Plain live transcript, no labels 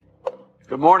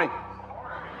Good morning.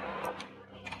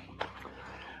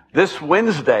 This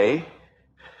Wednesday,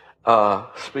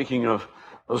 speaking of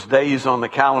those days on the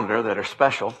calendar that are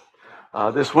special,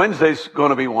 this Wednesday's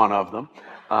going to be one of them.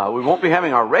 We won't be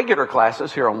having our regular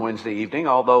classes here on Wednesday evening,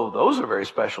 although those are very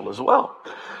special as well.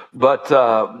 But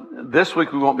this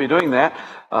week we won't be doing that.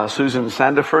 Susan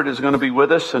Sandiford is going to be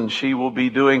with us, and she will be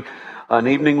doing an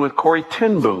evening with Corrie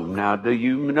ten Boom. Now, do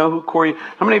you know who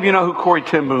how many of you know who Corrie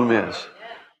ten Boom is?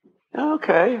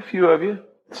 Okay, a few of you.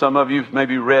 Some of you have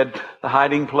maybe read The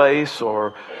Hiding Place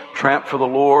or Tramp for the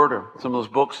Lord or some of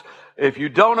those books. If you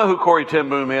don't know who Corrie ten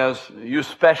Boom is, you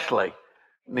especially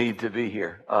need to be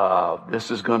here.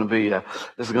 This is going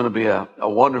to be a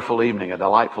wonderful evening, a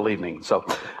delightful evening. So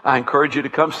I encourage you to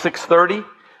come 6:30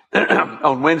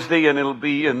 on Wednesday, and it'll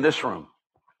be in this room.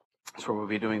 That's where we'll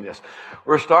be doing this.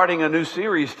 We're starting a new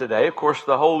series today. Of course,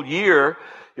 the whole year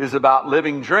is about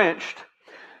living drenched.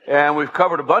 And we've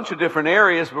covered a bunch of different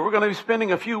areas, but we're going to be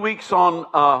spending a few weeks on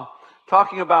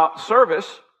talking about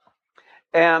service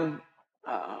and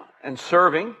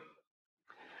serving.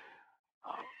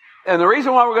 And the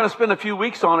reason why we're going to spend a few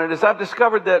weeks on it is I've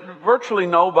discovered that virtually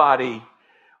nobody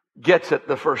gets it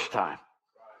the first time.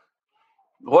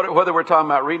 Whether we're talking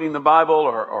about reading the Bible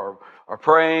or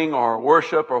praying or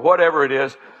worship or whatever it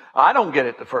is, I don't get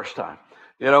it the first time.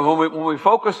 You know, when we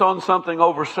focus on something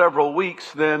over several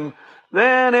weeks, then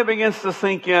it begins to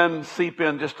seep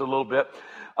in just a little bit.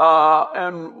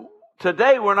 And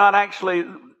today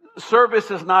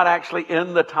service is not actually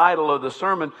in the title of the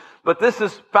sermon, but this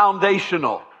is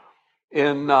foundational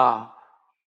in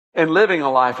living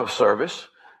a life of service,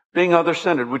 being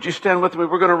other-centered. Would you stand with me?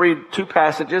 We're going to read two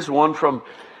passages, one from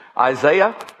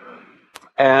Isaiah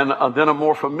and then a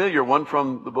more familiar one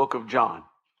from the book of John.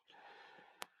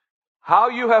 How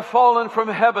you have fallen from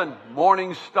heaven,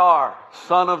 morning star,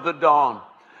 son of the dawn.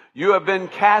 You have been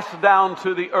cast down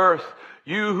to the earth,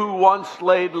 you who once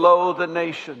laid low the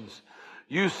nations.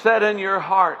 You said in your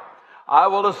heart, I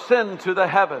will ascend to the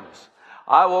heavens.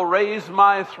 I will raise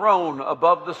my throne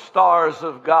above the stars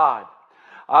of God.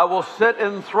 I will sit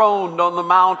enthroned on the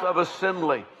mount of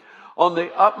assembly, on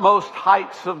the utmost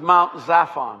heights of Mount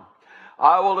Zaphon.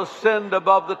 I will ascend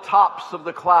above the tops of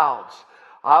the clouds.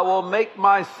 I will make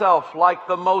myself like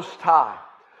the Most High.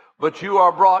 But you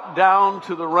are brought down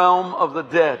to the realm of the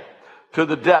dead, to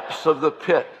the depths of the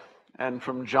pit. And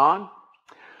from John,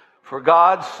 for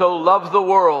God so loved the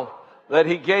world that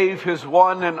he gave his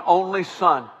one and only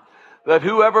Son, that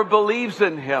whoever believes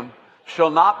in him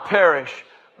shall not perish,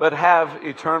 but have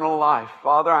eternal life.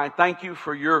 Father, I thank you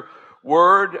for your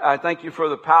word. I thank you for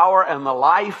the power and the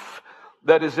life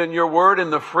that is in your word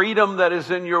and the freedom that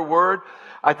is in your word.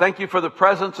 I thank you for the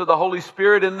presence of the Holy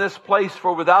Spirit in this place,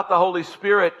 for without the Holy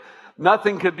Spirit,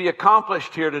 nothing could be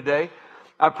accomplished here today.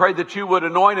 I pray that you would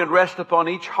anoint and rest upon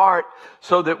each heart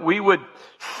so that we would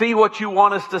see what you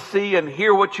want us to see and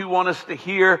hear what you want us to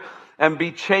hear and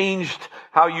be changed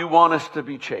how you want us to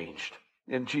be changed.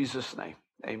 In Jesus' name,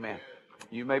 amen.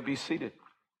 You may be seated.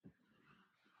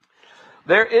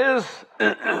 There is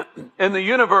in the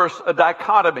universe a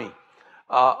dichotomy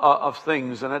of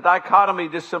things. And a dichotomy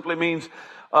just simply means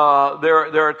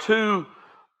there are two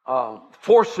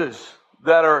forces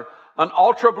that are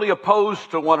unalterably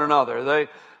opposed to one another.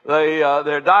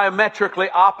 They're diametrically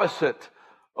opposite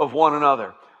of one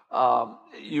another.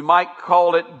 You might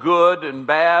call it good and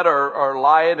bad, or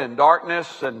light and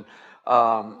darkness, and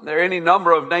there are any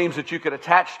number of names that you could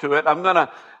attach to it. I'm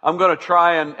gonna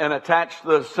try and attach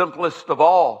the simplest of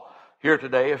all here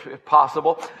today, if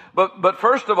possible. But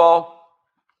first of all,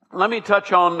 let me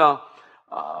touch on a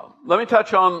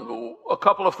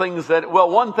couple of things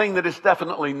one thing that is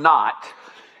definitely not,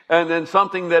 and then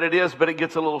something that it is, but it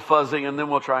gets a little fuzzy, and then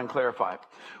we'll try and clarify it.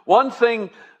 One thing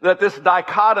that this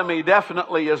dichotomy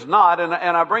definitely is not, and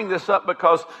I bring this up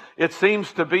because it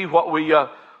seems to be what we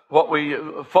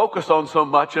focus on so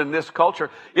much in this culture.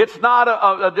 It's not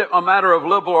a matter of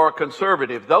liberal or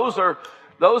conservative. Those are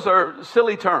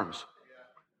silly terms.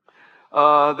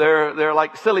 They're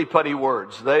like silly putty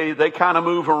words. They kind of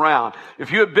move around.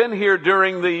 If you had been here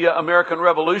during the American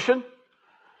Revolution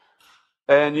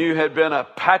and you had been a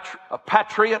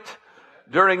patriot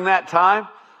during that time,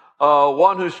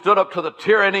 one who stood up to the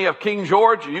tyranny of King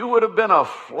George, you would have been a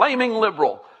flaming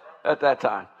liberal at that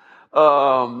time.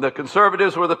 The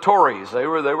conservatives were the Tories. They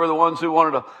were the ones who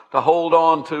wanted to hold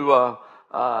on to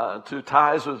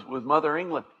ties with Mother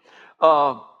England.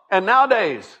 And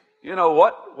nowadays, you know,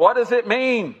 what does it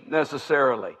mean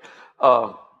necessarily?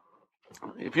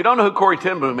 If you don't know who Corrie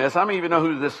ten Boom is, how many of you know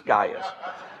who this guy is?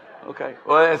 Okay.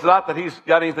 Well, it's not that he's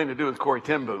got anything to do with Corrie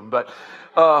ten Boom, but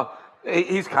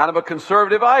He's kind of a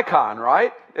conservative icon,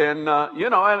 right? And, he's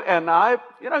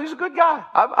a good guy.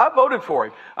 I voted for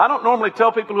him. I don't normally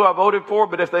tell people who I voted for,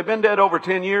 but if they've been dead over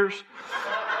 10 years,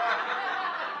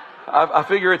 I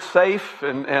figure it's safe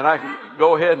and I can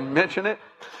go ahead and mention it.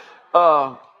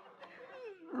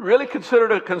 Really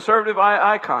considered a conservative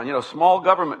icon, small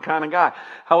government kind of guy.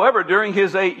 However, during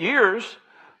his 8 years,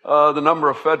 the number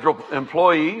of federal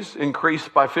employees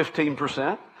increased by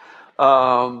 15%.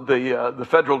 The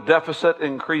federal deficit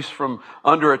increased from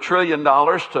under $1 trillion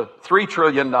to $3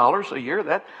 trillion a year.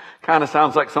 That kind of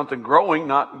sounds like something growing,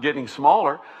 not getting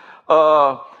smaller.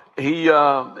 He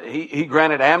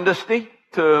granted amnesty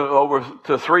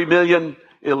to 3 million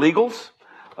illegals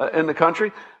in the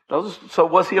country. So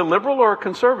was he a liberal or a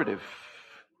conservative?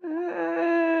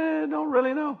 Don't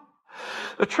really know.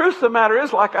 The truth of the matter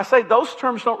is, like I say, those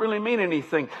terms don't really mean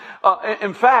anything.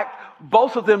 In fact,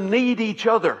 both of them need each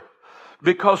other.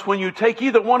 Because when you take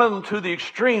either one of them to the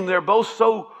extreme, they're both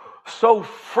so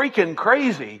freaking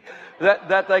crazy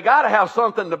that they got to have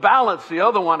something to balance the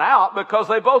other one out, because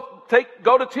they both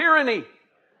go to tyranny.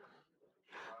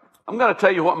 I'm going to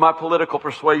tell you what my political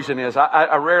persuasion is.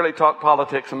 I rarely talk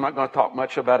politics. I'm not going to talk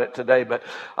much about it today, but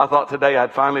I thought today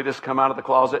I'd finally just come out of the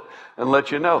closet and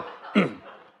let you know.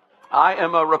 I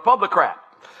am a Republican.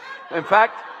 In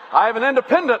fact, I am an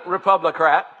independent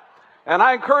Republican, and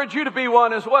I encourage you to be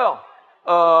one as well.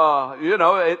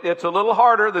 It's a little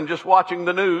harder than just watching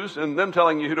the news and them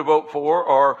telling you who to vote for,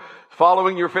 or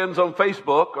following your friends on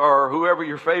Facebook, or whoever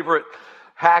your favorite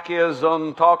hack is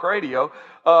on talk radio.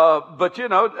 But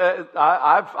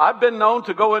I've been known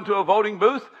to go into a voting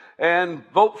booth and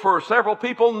vote for several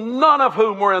people, none of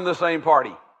whom were in the same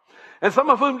party. And some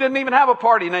of whom didn't even have a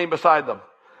party name beside them.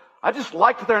 I just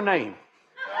liked their name.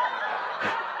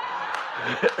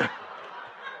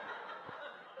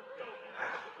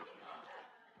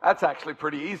 That's actually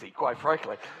pretty easy, quite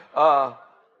frankly. But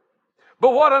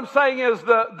what I'm saying is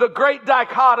the great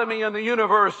dichotomy in the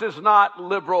universe is not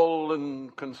liberal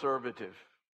and conservative.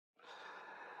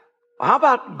 How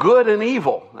about good and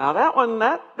evil? Now that one,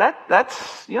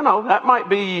 that's that might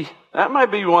be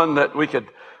one that we could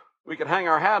hang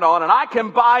our hat on, and I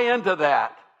can buy into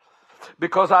that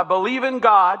because I believe in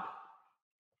God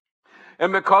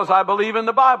and because I believe in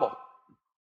the Bible,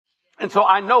 and so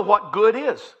I know what good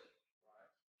is.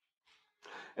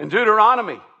 In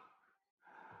Deuteronomy,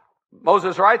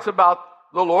 Moses writes about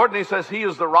the Lord, and he says, He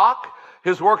is the rock.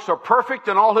 His works are perfect,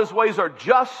 and all His ways are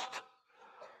just.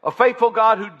 A faithful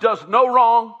God who does no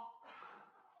wrong,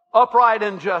 upright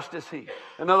and just is He.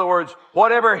 In other words,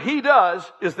 whatever He does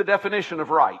is the definition of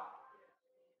right.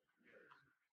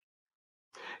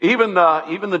 Even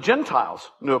the Gentiles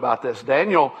knew about this.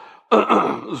 Daniel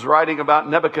was writing about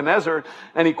Nebuchadnezzar,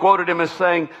 and he quoted him as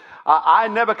saying, I,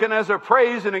 Nebuchadnezzar,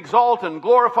 praise and exalt and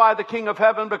glorify the King of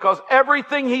heaven, because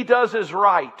everything He does is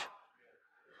right,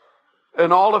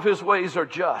 and all of His ways are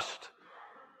just.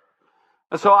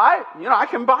 And so I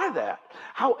can buy that.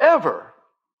 However,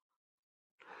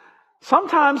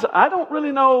 sometimes I don't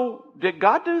really know, did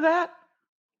God do that?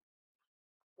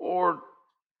 Or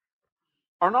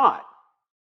not?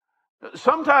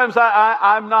 Sometimes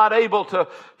I'm not able to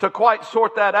quite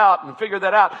sort that out and figure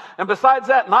that out. And besides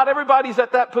that, not everybody's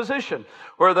at that position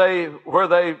where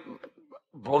they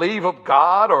believe of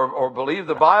God or believe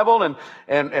the Bible, and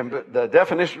the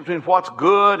definition between what's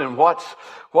good and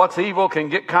what's evil can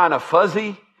get kind of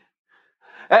fuzzy.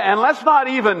 And let's not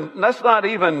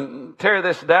even tear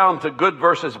this down to good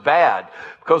versus bad,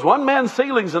 because one man's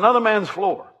ceiling's another man's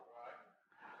floor.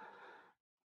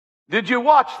 Did you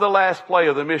watch the last play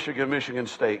of the Michigan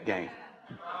State game?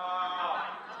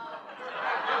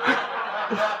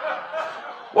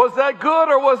 Was that good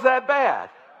or was that bad?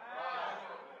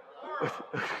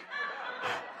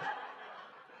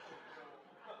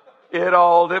 It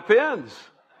all depends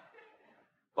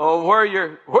on where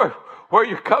you're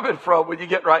coming from when you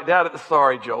get right down to the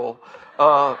sorry, Joel.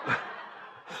 I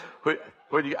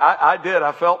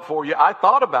felt for you. I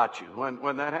thought about you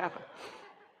when that happened.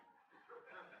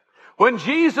 When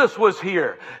Jesus was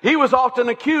here, He was often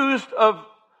accused of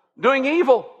doing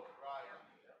evil.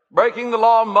 Breaking the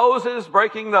law of Moses,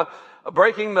 breaking the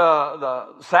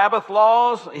Sabbath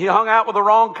laws. He hung out with the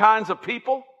wrong kinds of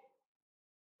people.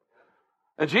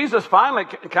 And Jesus finally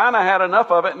kind of had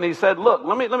enough of it, and He said, look,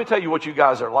 let me tell you what you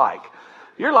guys are like.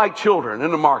 You're like children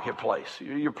in the marketplace.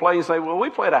 You're playing, you say, well,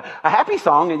 we played a happy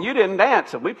song and you didn't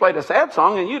dance, and we played a sad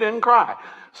song and you didn't cry.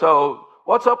 So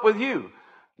what's up with you?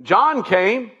 John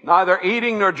came, neither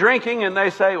eating nor drinking, and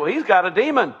they say, well, he's got a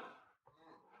demon.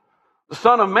 The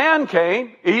Son of Man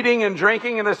came, eating and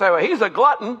drinking, and they say, well, he's a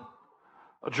glutton.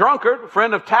 a drunkard, a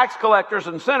friend of tax collectors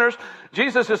and sinners.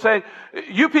 Jesus is saying,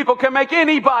 you people can make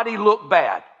anybody look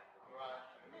bad.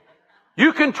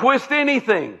 You can twist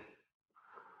anything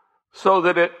so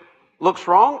that it looks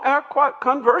wrong. Or quite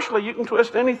conversely, you can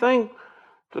twist anything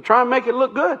to try and make it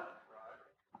look good.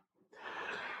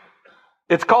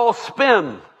 It's called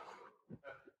spin.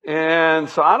 And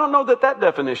so I don't know that that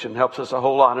definition helps us a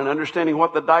whole lot in understanding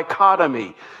what the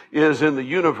dichotomy is in the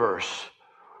universe.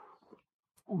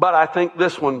 But I think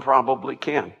this one probably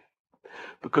can.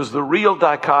 Because the real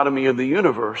dichotomy of the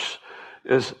universe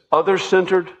is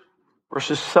other-centered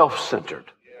versus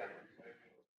self-centered.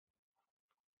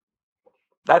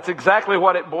 That's exactly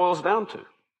what it boils down to.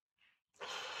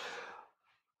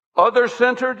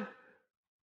 Other-centered,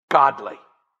 godly.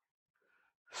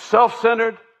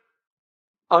 Self-centered,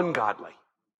 ungodly.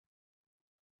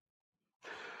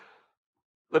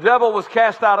 The devil was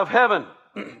cast out of heaven,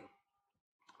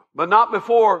 but not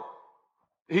before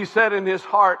he said in his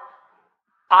heart,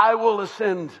 I will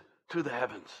ascend to the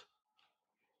heavens.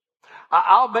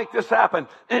 I'll make this happen.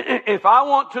 If I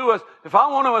want to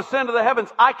ascend to the heavens,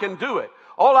 I can do it.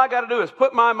 All I got to do is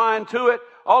put my mind to it.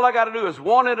 All I got to do is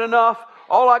want it enough.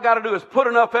 All I got to do is put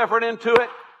enough effort into it,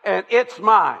 and it's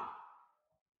mine.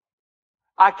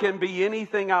 I can be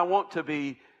anything I want to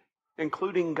be,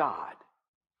 including God.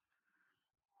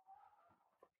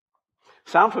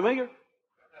 Sound familiar?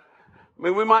 I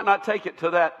mean, we might not take it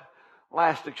to that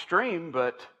last extreme,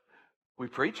 but we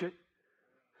preach it.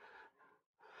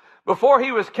 Before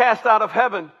he was cast out of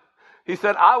heaven, he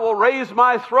said, I will raise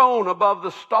my throne above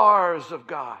the stars of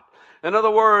God. In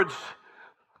other words,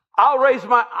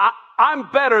 I'm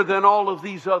better than all of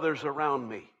these others around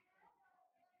me.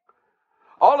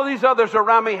 All of these others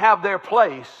around me have their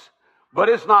place, but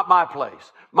it's not my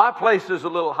place. My place is a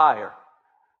little higher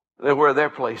than where their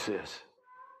place is.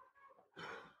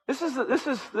 This is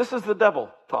the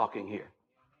devil talking here.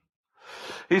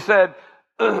 He said,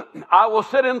 I will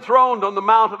sit enthroned on the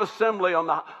Mount of Assembly on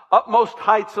the utmost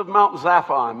heights of Mount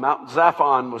Zaphon. Mount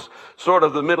Zaphon was sort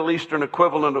of the Middle Eastern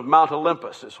equivalent of Mount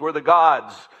Olympus. It's where the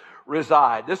gods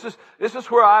reside. This is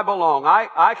where I belong.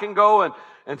 I can go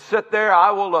and sit there. I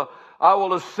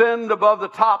will ascend above the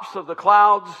tops of the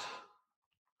clouds.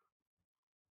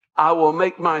 I will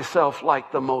make myself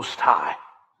like the Most High.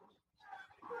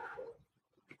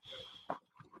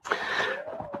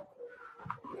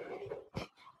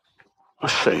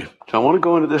 Let's see. Do I want to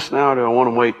go into this now or do I want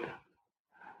to wait?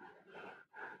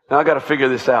 Now I got to figure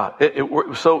this out. It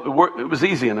was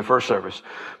easy in the first service.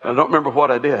 But I don't remember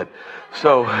what I did.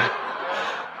 So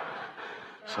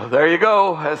there you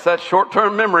go. That's that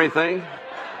short-term memory thing.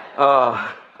 I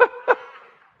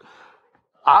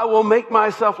will make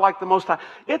myself like the Most High.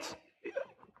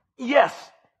 Yes,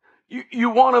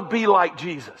 you want to be like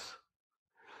Jesus.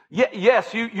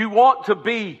 Yes, you want to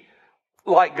be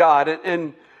like God.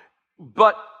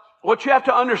 But what you have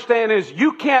to understand is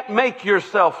you can't make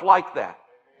yourself like that.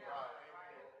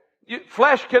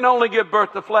 Flesh can only give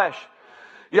birth to flesh.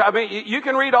 Yeah, I mean, you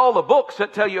can read all the books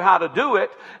that tell you how to do it.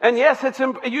 And yes,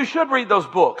 you should read those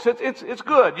books. It's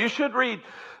good. You should read,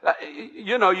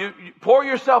 you pour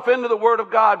yourself into the Word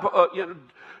of God,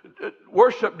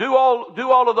 worship, do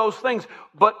all of those things.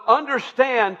 But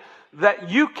understand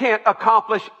that you can't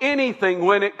accomplish anything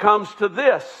when it comes to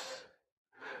this.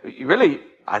 You really,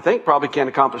 I think, probably can't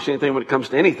accomplish anything when it comes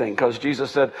to anything, because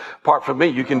Jesus said, apart from me,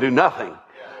 you can do nothing.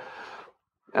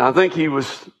 And I think he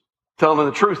was telling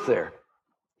the truth there.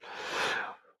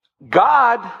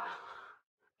 God,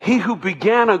 he who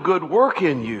began a good work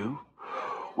in you,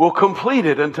 will complete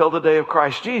it until the day of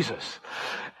Christ Jesus.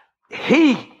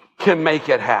 He can make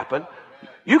it happen.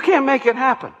 You can't make it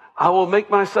happen. I will make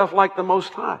myself like the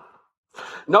Most High.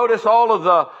 Notice all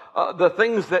of the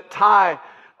things that tie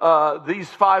these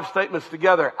 5 statements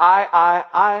together.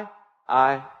 I.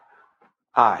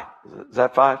 Is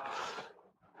that 5?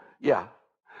 Yeah.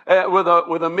 With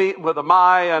a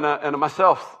my and a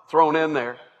myself thrown in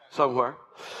there somewhere.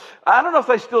 I don't know if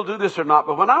they still do this or not,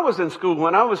 but when I was in school,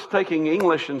 when I was taking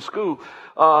English in school,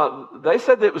 they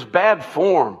said that it was bad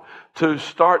form to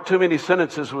start too many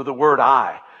sentences with the word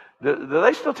I. Do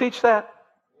they still teach that?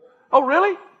 Oh,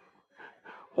 really?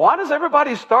 Why does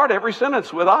everybody start every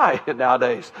sentence with I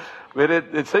nowadays? I mean,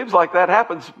 it seems like that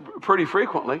happens pretty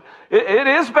frequently. It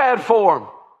is bad form.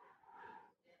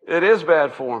 It is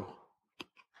bad form.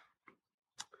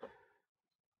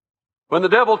 When the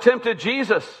devil tempted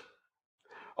Jesus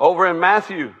over in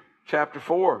Matthew chapter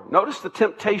 4, notice the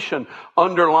temptation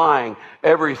underlying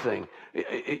everything.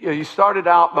 He started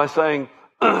out by saying,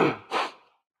 are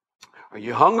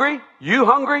you hungry? You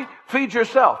hungry? Feed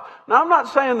yourself. Now, I'm not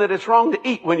saying that it's wrong to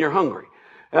eat when you're hungry.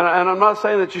 And I'm not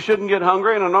saying that you shouldn't get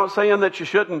hungry, and I'm not saying that you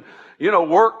shouldn't,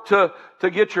 work to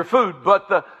get your food. But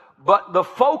the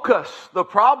focus, the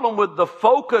problem with the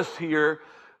focus here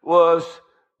was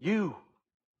you.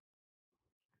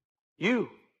 You.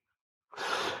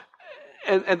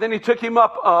 And then he took him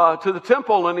up to the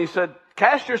temple and he said,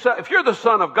 cast yourself, if you're the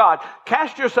Son of God,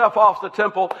 cast yourself off the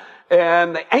temple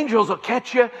and the angels will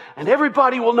catch you and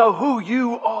everybody will know who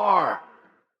you are.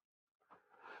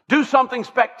 Do something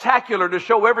spectacular to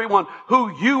show everyone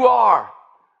who you are.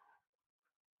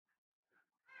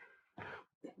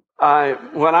 I'll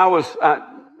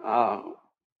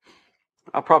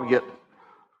probably get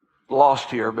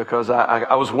lost here because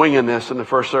I was winging this in the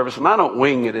first service, and I don't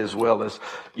wing it as well as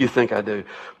you think I do.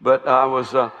 But I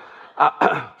was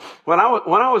when I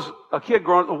was a kid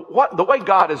growing, the way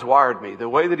God has wired me, the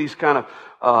way that He's kind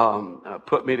of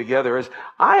put me together is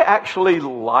I actually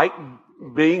like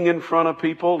being in front of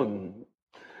people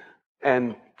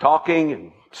and talking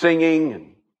and singing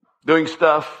and doing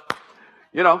stuff.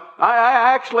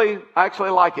 I actually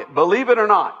like it, believe it or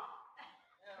not.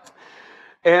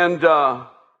 And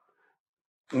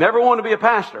never want to be a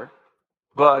pastor,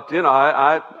 but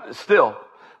I still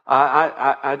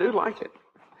do like it.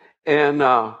 And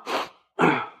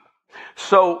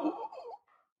so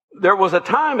there was a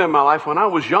time in my life when I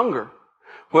was younger,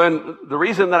 when the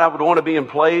reason that I would want to be in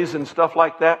plays and stuff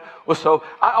like that was so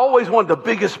I always wanted the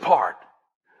biggest part.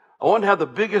 I wanted to have the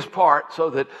biggest part so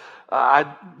that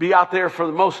I'd be out there for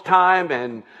the most time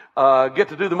and get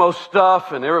to do the most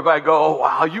stuff, and everybody go, "Oh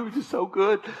wow, you were just so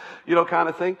good," kind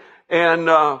of thing. And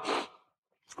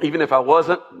even if I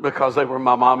wasn't, because they were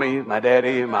my mommy, my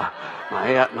daddy, my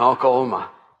aunt and uncle, my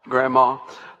grandma,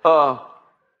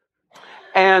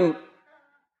 and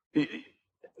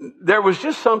there was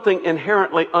just something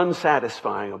inherently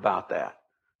unsatisfying about that.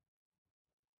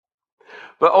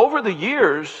 But over the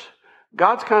years,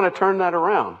 God's kind of turned that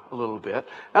around a little bit.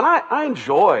 And I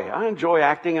enjoy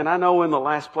acting, and I know in the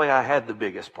last play I had the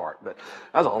biggest part, but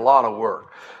that was a lot of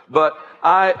work. But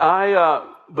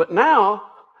but now,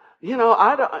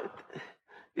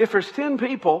 if there's 10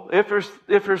 people, if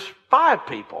there's 5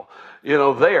 people,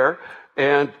 there,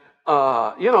 and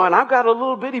and I've got a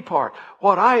little bitty part.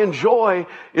 What I enjoy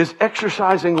is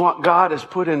exercising what God has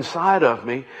put inside of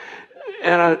me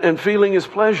and feeling His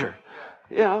pleasure.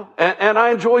 And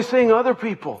I enjoy seeing other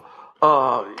people,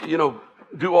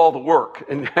 do all the work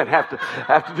and have to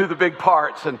do the big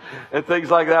parts and things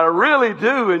like that. I really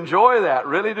do enjoy that.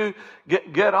 Really do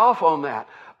get off on that.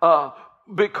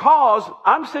 Because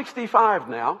I'm 65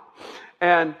 now,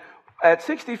 and at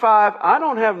 65, I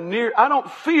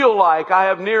don't feel like I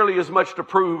have nearly as much to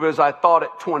prove as I thought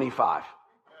at 25.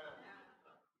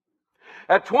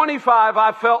 At 25,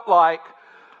 I felt like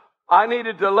I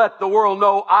needed to let the world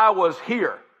know I was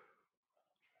here.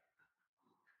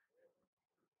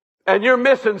 And you're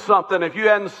missing something if you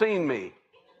hadn't seen me.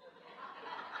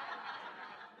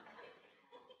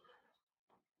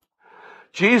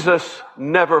 Jesus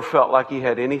never felt like He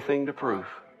had anything to prove.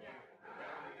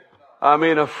 I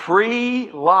mean, a free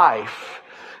life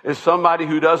is somebody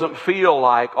who doesn't feel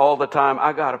like all the time,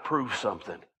 I got to prove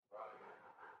something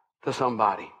to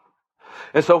somebody.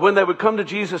 And so when they would come to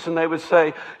Jesus and they would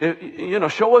say,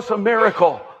 show us a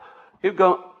miracle, He'd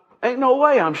go, ain't no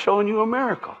way I'm showing you a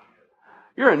miracle.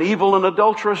 You're an evil and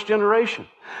adulterous generation.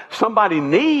 If somebody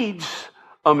needs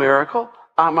a miracle,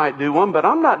 I might do one, but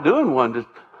I'm not doing one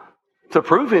to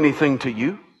prove anything to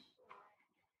you.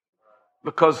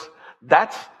 Because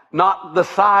that's not the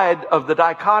side of the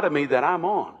dichotomy that I'm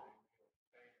on.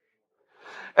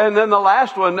 And then the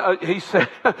last one, he said,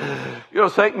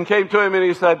 Satan came to him and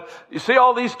he said, you see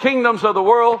all these kingdoms of the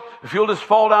world? If you'll just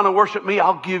fall down and worship me,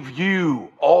 I'll give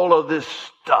you all of this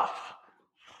stuff.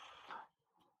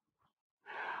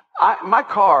 My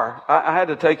car, I had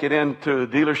to take it into a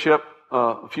dealership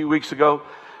a few weeks ago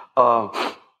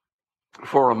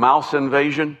for a mouse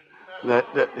invasion that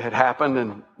had happened,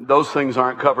 and those things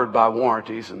aren't covered by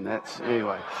warranties, and that's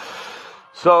anyway.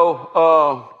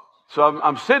 So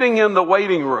I'm sitting in the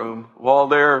waiting room while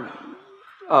they're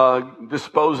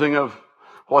disposing of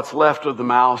what's left of the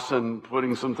mouse and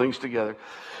putting some things together.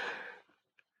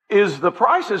 Is The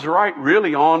Price is Right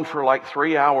really on for like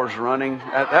 3 hours running?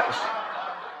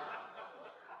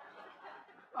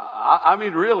 I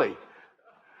mean, really.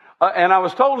 And I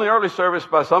was told in the early service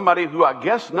by somebody who I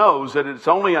guess knows that it's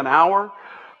only an hour.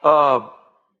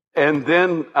 And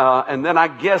then I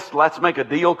guess Let's Make a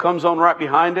Deal comes on right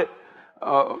behind it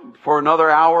for another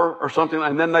hour or something.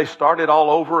 And then they start it all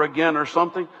over again or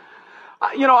something.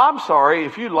 I'm sorry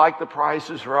if you like The Price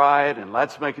is Right and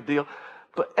Let's Make a Deal,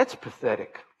 but it's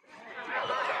pathetic.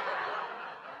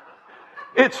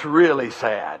 It's really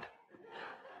sad.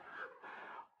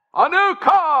 A new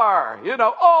car,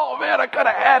 oh man, I could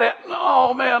have had it.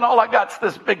 Oh man, all I got's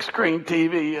this big screen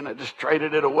TV and I just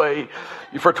traded it away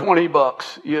for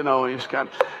 $20, he's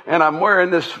and I'm wearing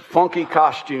this funky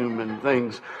costume and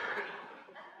things.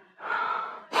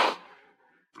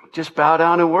 Just bow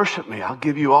down and worship me. I'll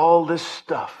give you all this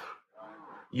stuff.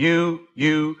 You.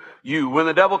 When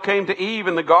the devil came to Eve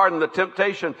in the garden, the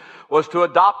temptation was to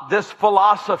adopt this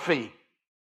philosophy.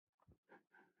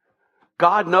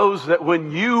 God knows that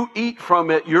when you eat from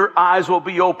it, your eyes will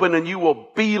be open and you will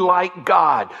be like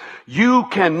God. You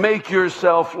can make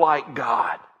yourself like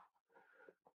God,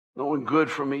 knowing good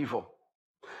from evil.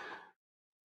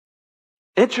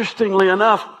 Interestingly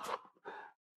enough,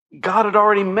 God had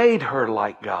already made her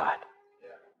like God.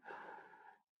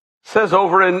 It says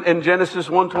over in Genesis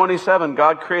 1:27,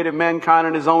 God created mankind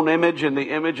in his own image. In the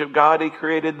image of God, he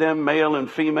created them, male and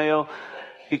female.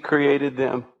 He created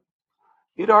them.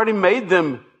 He'd already made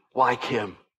them like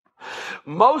him.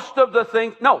 All of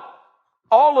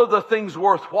the things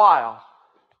worthwhile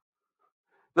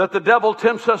that the devil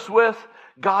tempts us with,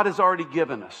 God has already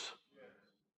given us.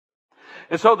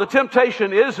 And so the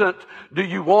temptation isn't, do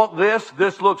you want this?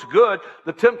 This looks good.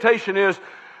 The temptation is,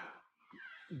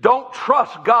 don't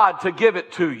trust God to give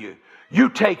it to you. You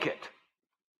take it.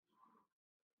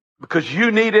 Because you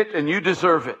need it and you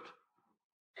deserve it.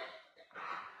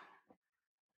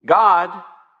 God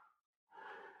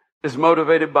is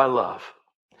motivated by love.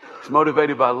 He's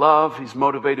motivated by love. He's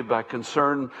motivated by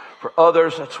concern for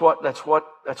others. That's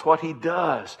what he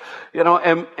does.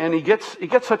 And he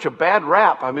gets such a bad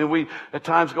rap. I mean, we at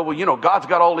times go, well, God's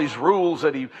got all these rules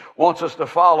that he wants us to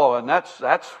follow, and that's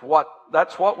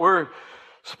what we're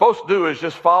supposed to do, is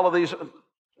just follow these.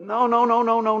 No.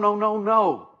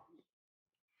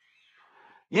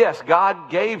 Yes,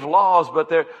 God gave laws, but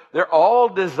they're all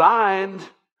designed.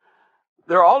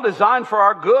 They're all designed for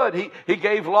our good. He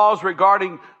gave laws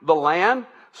regarding the land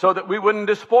so that we wouldn't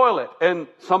despoil it. And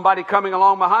somebody coming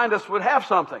along behind us would have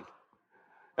something.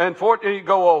 And fortunately, you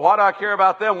go, well, why do I care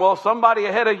about them? Well, somebody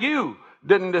ahead of you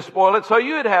didn't despoil it, so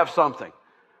you'd have something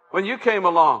when you came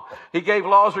along. He gave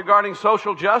laws regarding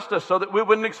social justice so that we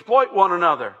wouldn't exploit one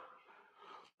another.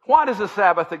 Why does the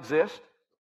Sabbath exist?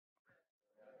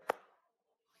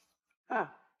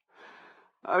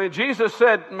 Jesus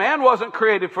said man wasn't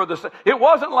created for this. It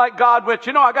wasn't like God went,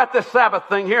 I got this Sabbath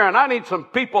thing here and I need some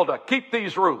people to keep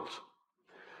these rules.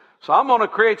 So I'm going to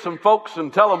create some folks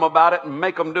and tell them about it and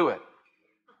make them do it.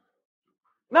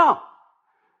 No.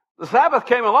 The Sabbath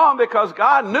came along because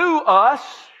God knew us,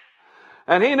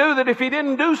 and he knew that if he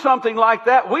didn't do something like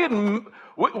that, we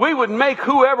would make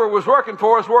whoever was working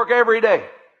for us work every day.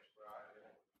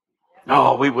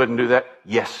 No, we wouldn't do that.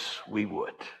 Yes, we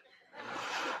would.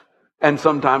 And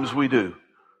sometimes we do.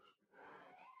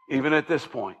 Even at this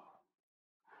point.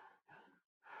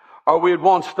 Or we'd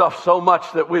want stuff so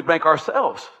much that we'd make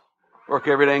ourselves work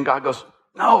every day, and God goes,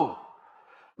 no,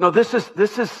 this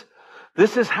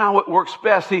is how it works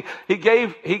best. He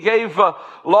gave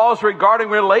laws regarding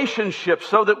relationships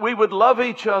so that we would love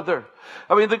each other.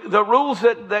 I mean, the rules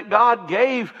that God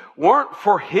gave weren't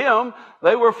for him.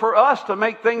 They were for us to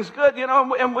make things good,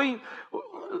 and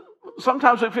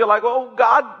sometimes we feel like, oh,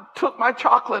 God took my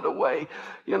chocolate away.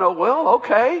 Well,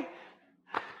 okay.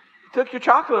 He took your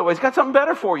chocolate away. He's got something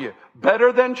better for you.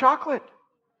 Better than chocolate.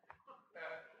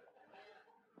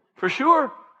 For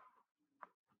sure.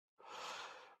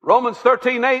 Romans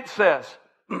 13:8 says,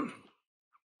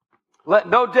 let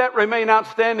no debt remain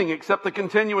outstanding except the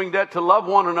continuing debt to love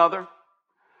one another.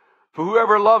 For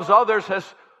whoever loves others has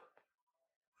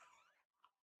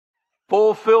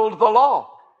fulfilled the law.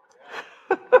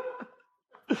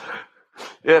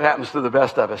 It happens to the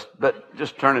best of us, but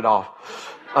just turn it off.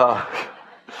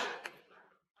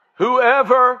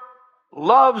 Whoever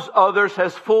loves others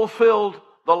has fulfilled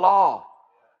the law.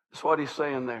 That's what he's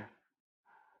saying there.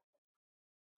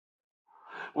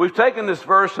 We've taken this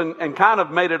verse and kind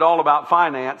of made it all about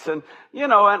finance, and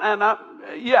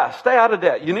stay out of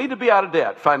debt. You need to be out of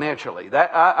debt financially.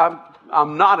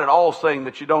 I'm not at all saying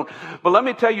that you don't. But let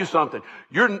me tell you something.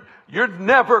 You're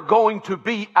never going to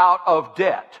be out of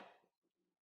debt.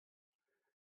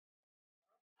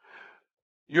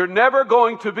 You're never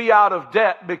going to be out of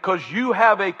debt because you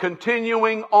have a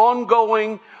continuing,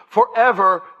 ongoing,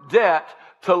 forever debt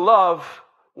to love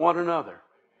one another.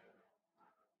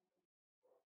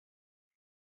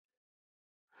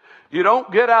 You don't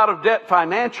get out of debt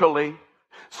financially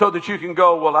so that you can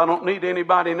go, well, I don't need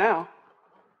anybody now.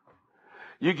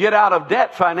 You get out of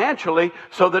debt financially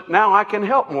so that now I can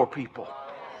help more people.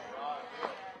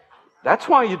 That's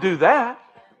why you do that.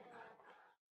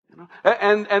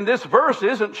 And this verse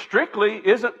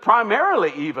isn't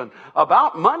primarily even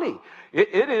about money.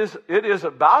 It is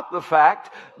about the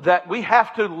fact that we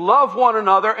have to love one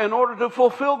another in order to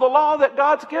fulfill the law that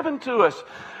God's given to us.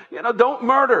 Don't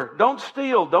murder, don't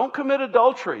steal, don't commit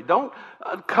adultery, don't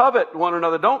covet one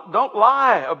another, don't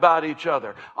lie about each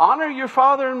other. Honor your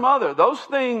father and mother. Those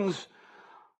things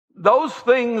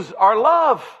are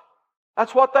love.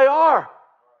 That's what they are.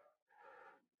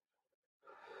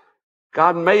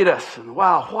 God made us, and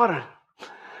wow,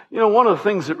 one of the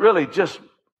things that really just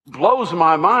blows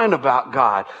my mind about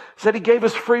God is that He gave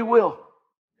us free will.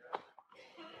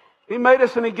 He made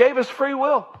us and He gave us free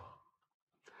will,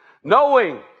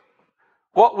 knowing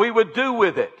what we would do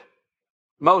with it,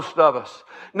 most of us.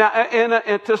 Now,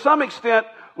 and to some extent,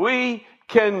 we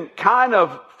can kind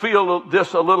of feel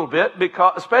this a little bit,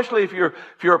 because especially if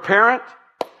you're a parent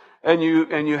and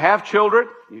you have children,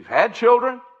 you've had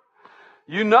children,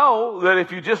 you know that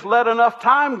if you just let enough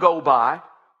time go by,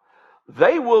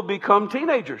 they will become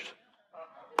teenagers.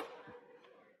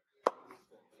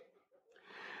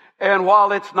 And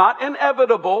while it's not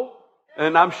inevitable,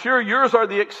 and I'm sure yours are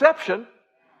the exception,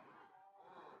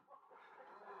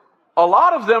 a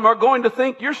lot of them are going to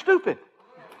think you're stupid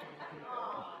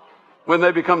when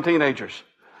they become teenagers.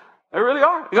 They really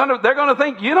are. They're going to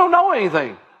think you don't know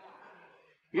anything.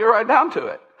 Get right down to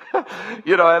it.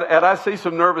 And I see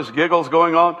some nervous giggles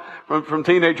going on from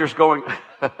teenagers going,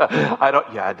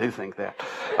 I do think that.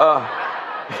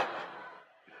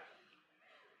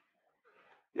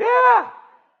 Yeah.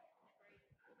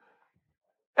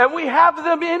 And we have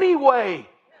them anyway.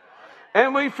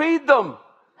 And we feed them.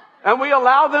 And we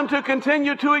allow them to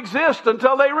continue to exist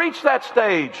until they reach that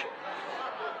stage.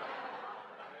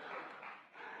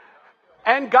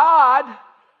 And God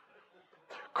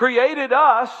created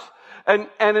us, and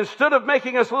instead of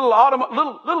making us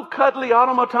little cuddly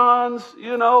automatons,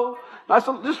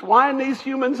 just wind these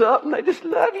humans up and they just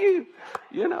love you,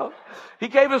 He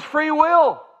gave us free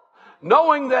will,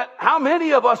 knowing that how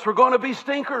many of us were going to be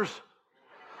stinkers,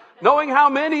 knowing how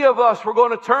many of us were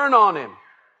going to turn on Him.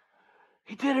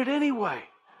 He did it anyway.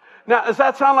 Now, does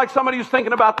that sound like somebody who's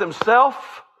thinking about themselves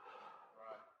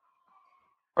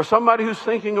or somebody who's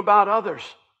thinking about others?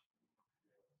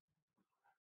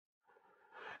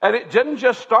 And it didn't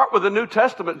just start with the New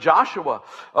Testament. Joshua,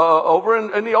 over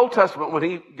in the Old Testament, when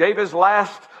he gave his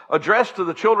last address to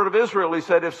the children of Israel, he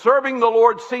said, if serving the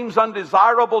Lord seems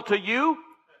undesirable to you,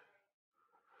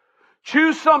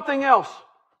 choose something else.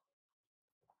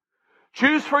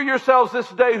 Choose for yourselves this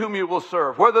day whom you will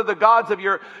serve. Whether the gods of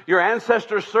your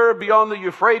ancestors served beyond the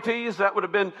Euphrates, that would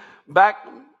have been back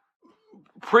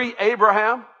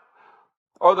pre-Abraham,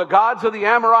 or the gods of the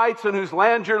Amorites in whose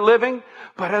land you're living.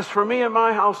 But as for me and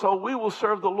my household, we will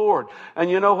serve the Lord. And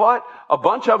you know what? A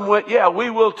bunch of them went, yeah, we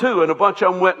will too. And a bunch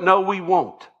of them went, no, we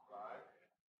won't.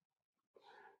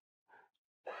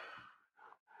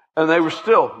 And they were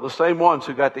still the same ones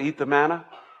who got to eat the manna,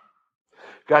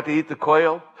 got to eat the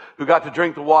quail, who got to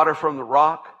drink the water from the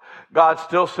rock. God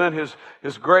still sent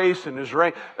His grace and His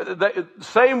rain. The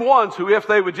same ones who, if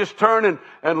they would just turn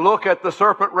and look at the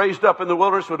serpent raised up in the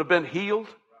wilderness, would have been healed.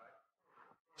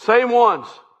 Same ones.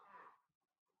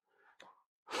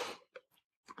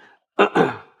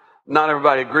 Not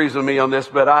everybody agrees with me on this,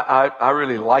 but I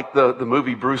really like the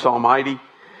movie Bruce Almighty.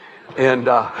 And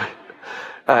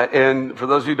for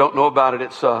those who don't know about it,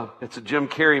 it's a Jim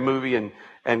Carrey movie,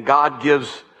 and God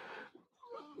gives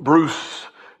Bruce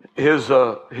he's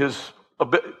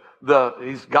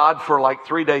God for like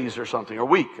 3 days or something, or a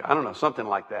week. I don't know, something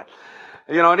like that.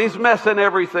 And he's messing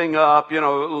everything up,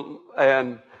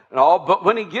 and all. But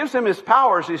when He gives him his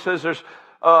powers, He says, here's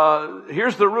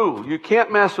the rule. You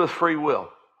can't mess with free will.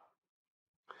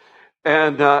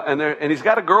 And he's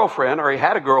got a girlfriend, or he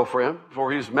had a girlfriend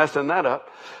before he was messing that up.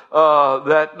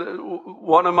 That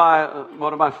one of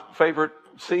my favorite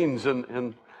scenes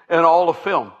in all of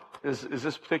film is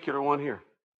this particular one here.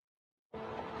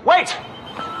 Wait!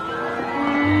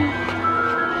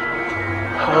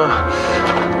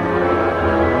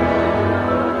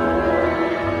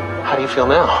 How do you feel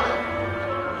now?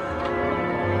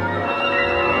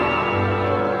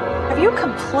 Have you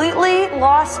completely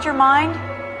lost your mind?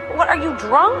 What, are you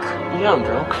drunk? Yeah, I'm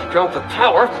drunk. Drunk with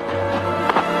power.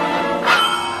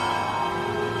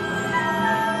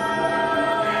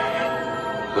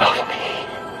 Love me.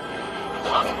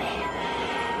 Love me.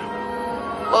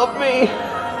 Love me.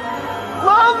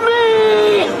 Love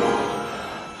me!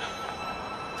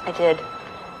 I did.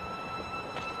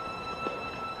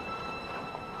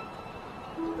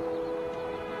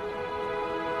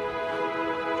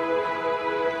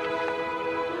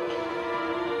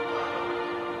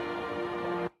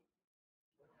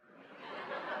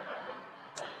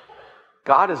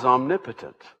 God is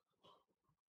omnipotent.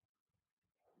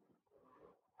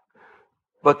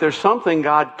 But there's something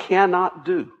God cannot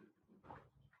do.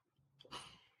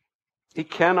 He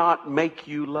cannot make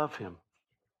you love Him.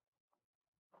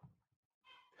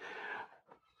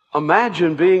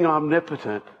 Imagine being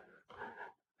omnipotent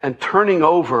and turning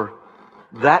over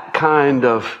that kind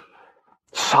of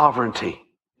sovereignty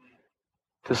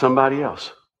to somebody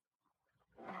else.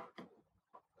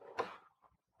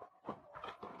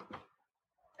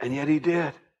 And yet He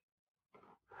did.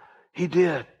 He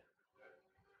did.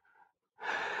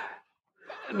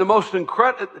 And the most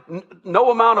incredible, no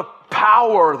amount of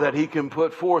power that He can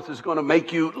put forth is going to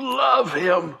make you love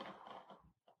Him.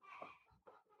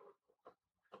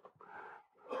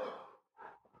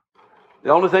 The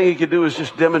only thing He could do is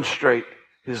just demonstrate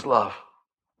His love.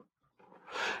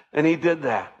 And He did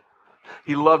that.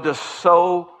 He loved us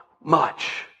so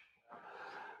much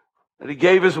that He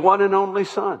gave His one and only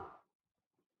Son.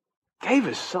 Gave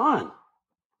His Son.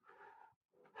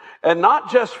 And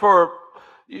not just for,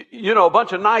 a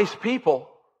bunch of nice people.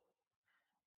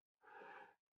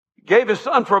 He gave His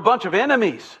Son for a bunch of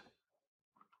enemies.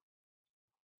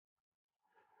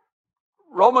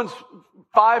 Romans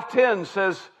 5:10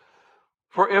 says,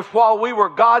 "For if while we were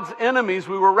God's enemies,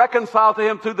 we were reconciled to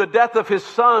Him through the death of His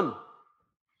Son,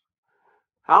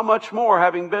 how much more,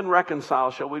 having been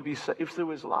reconciled, shall we be saved through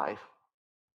His life?"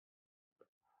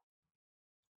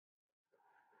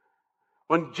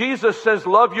 When Jesus says,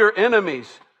 love your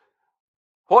enemies,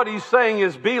 what He's saying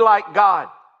is be like God.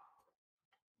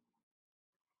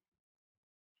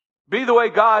 Be the way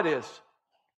God is.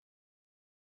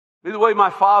 Be the way my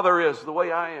Father is, the way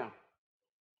I am.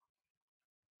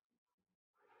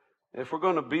 If we're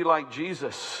going to be like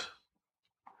Jesus,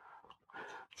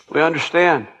 we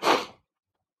understand.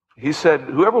 He said,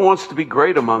 whoever wants to be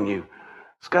great among you,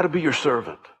 it's got to be your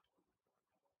servant.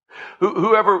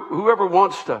 Whoever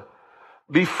wants to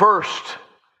be first,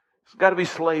 it's got to be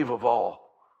slave of all.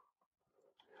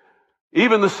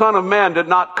 Even the Son of Man did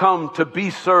not come to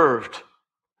be served,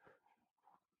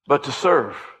 but to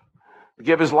serve. To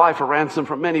give His life a ransom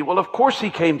for many. Well, of course He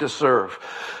came to serve.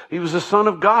 He was the Son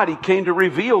of God. He came to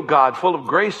reveal God, full of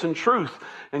grace and truth.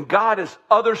 And God is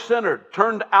other-centered,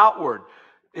 turned outward.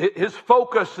 His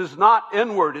focus is not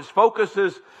inward. His focus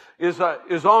is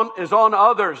on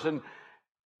others and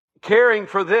caring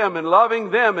for them and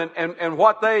loving them and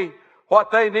what they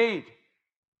need.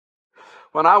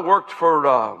 When I worked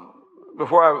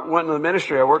before I went into the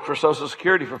ministry, I worked for Social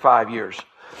Security for 5 years.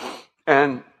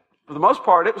 And for the most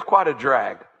part, it was quite a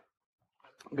drag.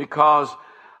 Because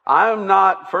I'm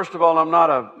not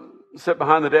a sit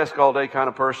behind the desk all day kind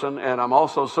of person. And I'm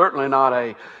also certainly not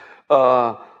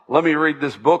a let me read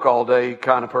this book all day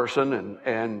kind of person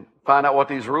and find out what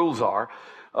these rules are.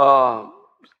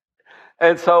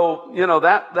 And so,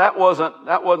 that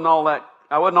wasn't all that,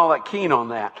 I wasn't all that keen on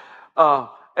that.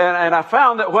 And I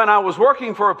found that when I was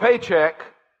working for a paycheck,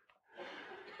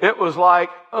 it was like,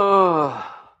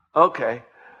 okay,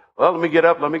 well, let me get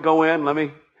up, let me go in, let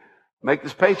me make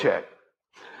this paycheck.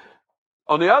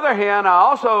 On the other hand, I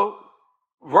also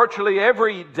virtually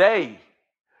every day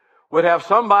would have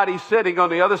somebody sitting on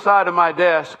the other side of my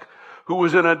desk who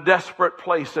was in a desperate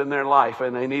place in their life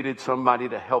and they needed somebody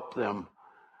to help them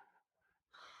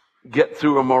get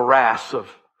through a morass of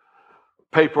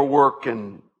paperwork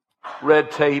and red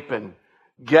tape and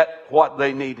get what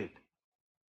they needed.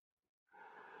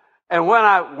 And when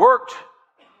I worked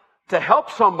to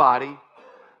help somebody,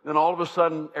 then all of a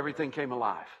sudden everything came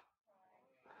alive.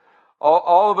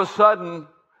 All of a sudden,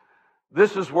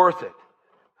 this is worth it.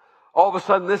 All of a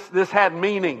sudden, this had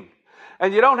meaning.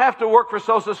 And you don't have to work for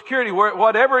Social Security.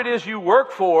 Whatever it is you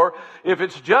work for, if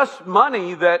it's just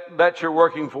money that you're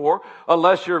working for,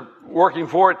 unless you're working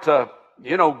for it to,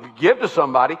 give to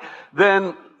somebody,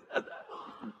 then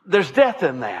there's death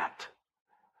in that.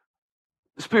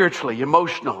 Spiritually,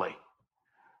 emotionally,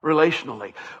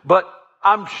 relationally. But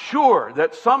I'm sure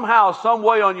that somehow, some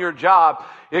way on your job,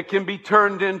 it can be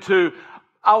turned into,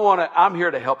 I'm here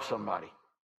to help somebody.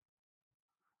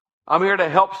 I'm here to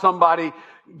help somebody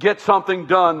get something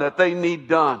done that they need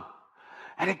done.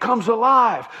 And it comes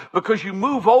alive because you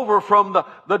move over from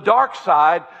the dark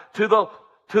side to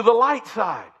the light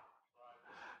side.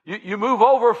 You move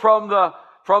over from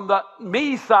the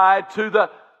me side to the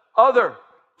other,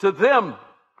 to them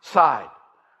side.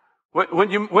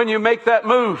 When you make that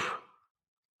move,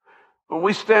 when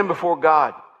we stand before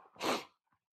God,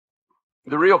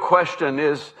 the real question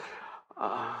is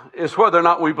whether or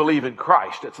not we believe in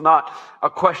Christ. It's not a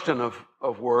question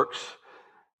of works.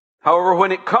 However,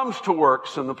 when it comes to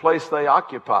works and the place they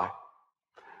occupy,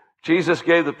 Jesus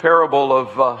gave the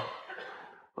parable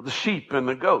of the sheep and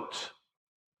the goats.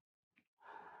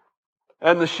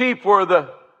 And the sheep were the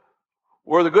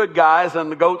good guys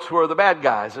and the goats were the bad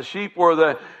guys. The sheep were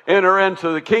the enter into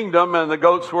the kingdom and the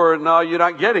goats were, no, you're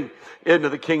not getting into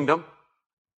the kingdom.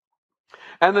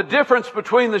 And the difference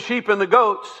between the sheep and the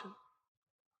goats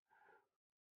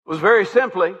was very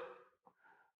simply,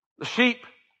 the sheep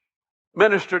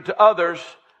ministered to others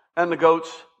and the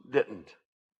goats didn't.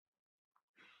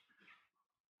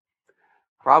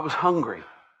 For I was hungry.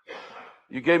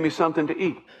 You gave me something to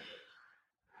eat.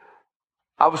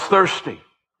 I was thirsty.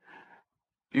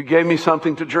 You gave me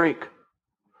something to drink.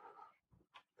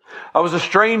 I was a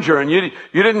stranger and you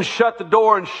didn't shut the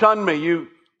door and shun me. You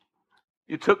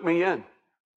took me in.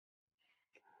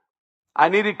 I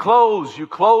needed clothes. You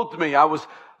clothed me. I was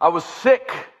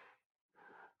sick.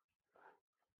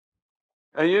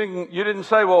 And you didn't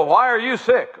say, well, why are you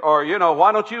sick? Or,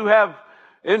 why don't you have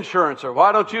insurance? Or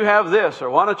why don't you have this? Or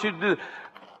why don't you do...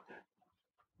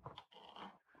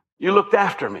 You looked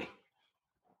after me.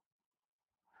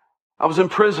 I was in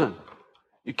prison.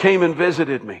 You came and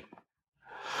visited me.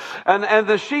 And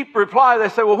the sheep reply, they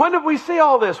say, well, when did we see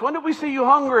all this? When did we see you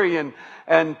hungry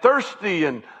and thirsty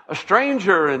and a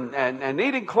stranger and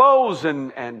needing clothes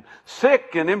and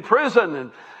sick and in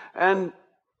prison? And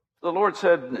the Lord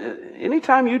said,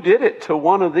 anytime you did it to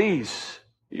one of these,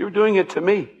 you're doing it to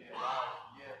me.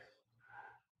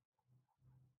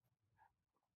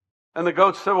 And the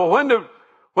goats said, well, when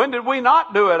did we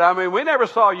not do it? I mean, we never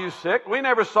saw you sick. We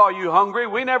never saw you hungry.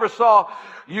 We never saw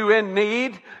you in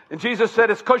need. And Jesus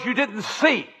said, it's because you didn't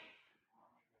see.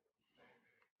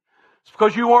 It's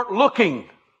because you weren't looking.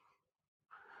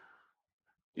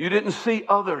 You didn't see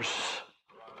others.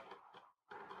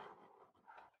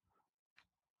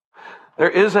 There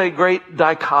is a great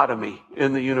dichotomy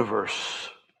in the universe.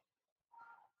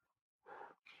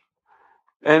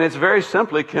 And it's very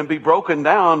simply can be broken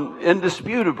down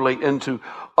indisputably into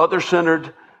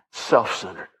other-centered,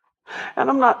 self-centered. And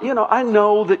I'm not, I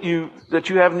know that you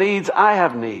have needs. I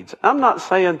have needs. I'm not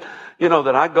saying,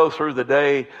 that I go through the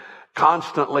day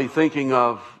constantly thinking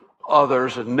of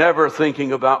others and never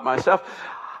thinking about myself.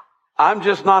 I'm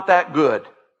just not that good.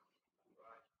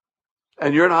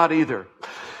 And you're not either.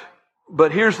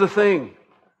 But here's the thing.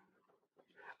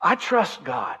 I trust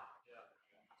God.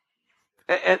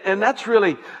 And that's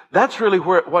really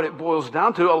what it boils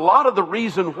down to. A lot of the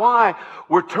reason why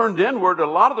we're turned inward, a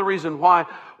lot of the reason why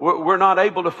we're not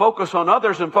able to focus on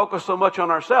others and focus so much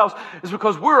on ourselves is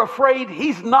because we're afraid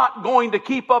He's not going to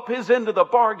keep up His end of the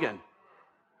bargain.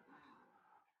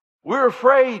 We're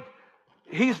afraid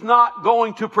He's not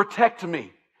going to protect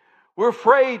me. We're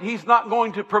afraid He's not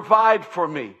going to provide for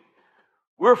me.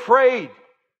 We're afraid.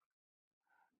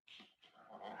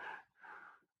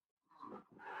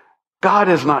 God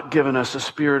has not given us a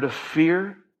spirit of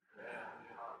fear,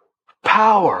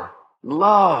 power,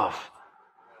 love,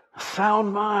 a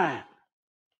sound mind.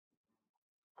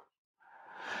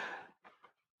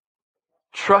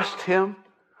 Trust Him,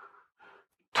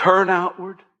 turn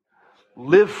outward,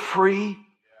 live free.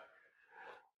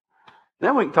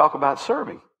 Then we can talk about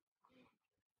serving.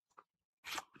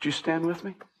 Would you stand with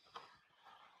me?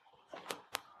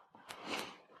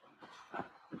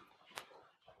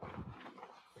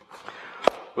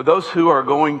 With those who are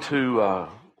going to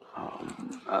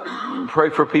pray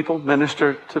for people,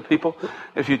 minister to people,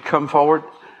 if you'd come forward.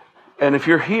 And if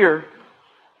you're here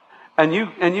and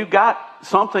you got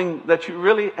something that you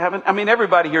really haven't,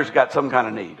 everybody here's got some kind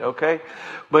of need, okay?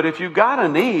 But if you've got a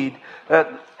need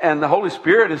and the Holy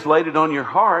Spirit has laid it on your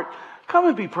heart, come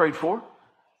and be prayed for.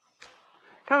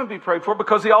 Come and be prayed for,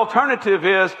 because the alternative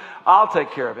is, I'll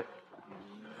take care of it.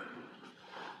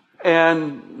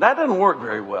 And that doesn't work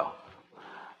very well.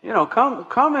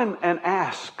 Come and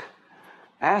ask.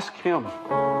 Ask Him.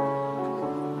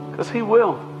 Because He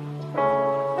will.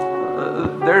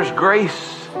 There's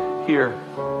grace here.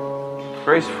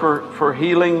 Grace for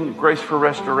healing, grace for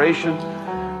restoration,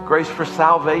 grace for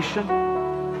salvation.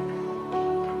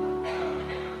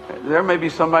 There may be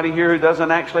somebody here who doesn't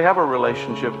actually have a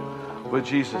relationship with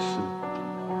Jesus.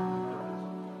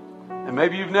 And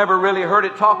maybe you've never really heard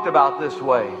it talked about this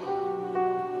way.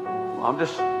 Well, I'm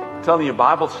just telling you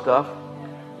Bible stuff.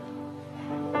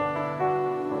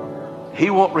 He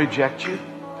won't reject you.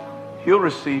 He'll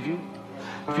receive you.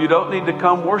 If you don't need to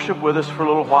come worship with us for a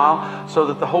little while so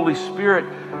that the Holy Spirit,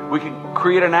 we can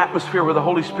create an atmosphere where the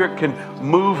Holy Spirit can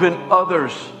move in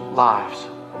others' lives,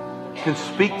 can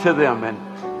speak to them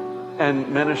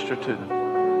and minister to them.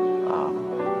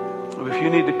 If you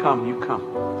need to come, you come.